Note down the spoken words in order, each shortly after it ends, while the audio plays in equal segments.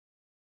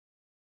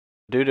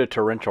Due to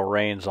torrential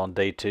rains on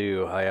day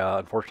 2, I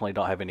unfortunately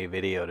don't have any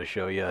video to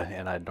show you,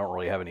 and I don't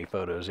really have any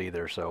photos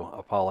either, so I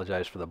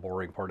apologize for the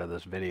boring part of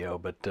this video.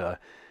 But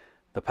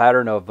the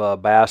pattern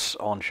of bass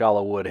on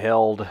shallow wood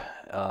held.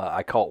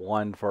 I caught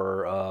one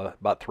for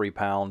about 3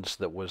 pounds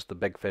that was the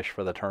big fish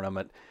for the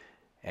tournament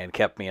and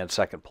kept me in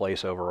second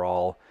place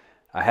overall.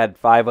 I had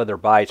 5 other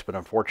bites, but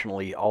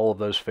unfortunately all of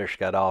those fish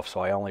got off,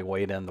 so I only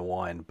weighed in the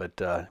one, but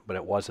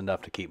it was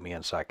enough to keep me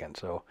in second.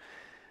 So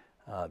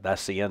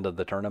that's the end of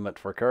the tournament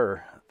for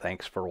Kerr.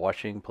 Thanks for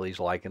watching. Please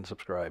like and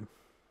subscribe.